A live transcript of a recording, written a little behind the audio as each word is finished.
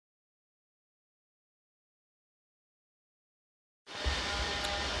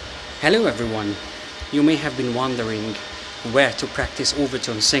Hello everyone! You may have been wondering where to practice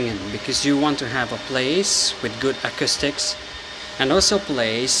overtone singing because you want to have a place with good acoustics and also a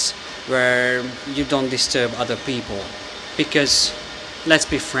place where you don't disturb other people, because let's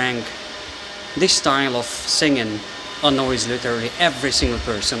be frank, this style of singing annoys literally every single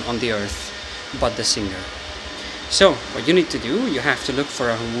person on the earth but the singer. So what you need to do, you have to look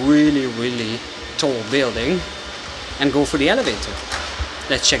for a really tall building and go for the elevator.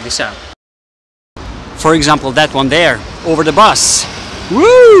 Let's check this out. For example, that one there, over the bus.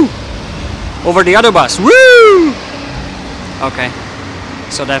 Woo! Over the other bus. Woo! Okay,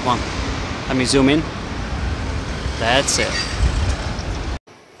 so that one. Let me zoom in. That's it.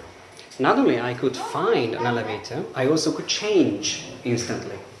 Not only I could find an elevator, I also could change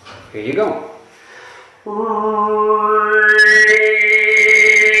instantly. Here you go.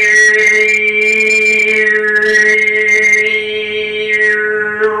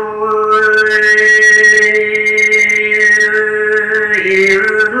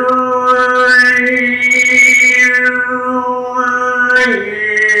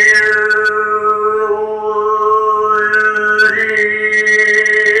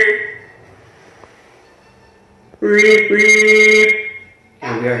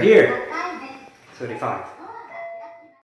 And we are here. 35.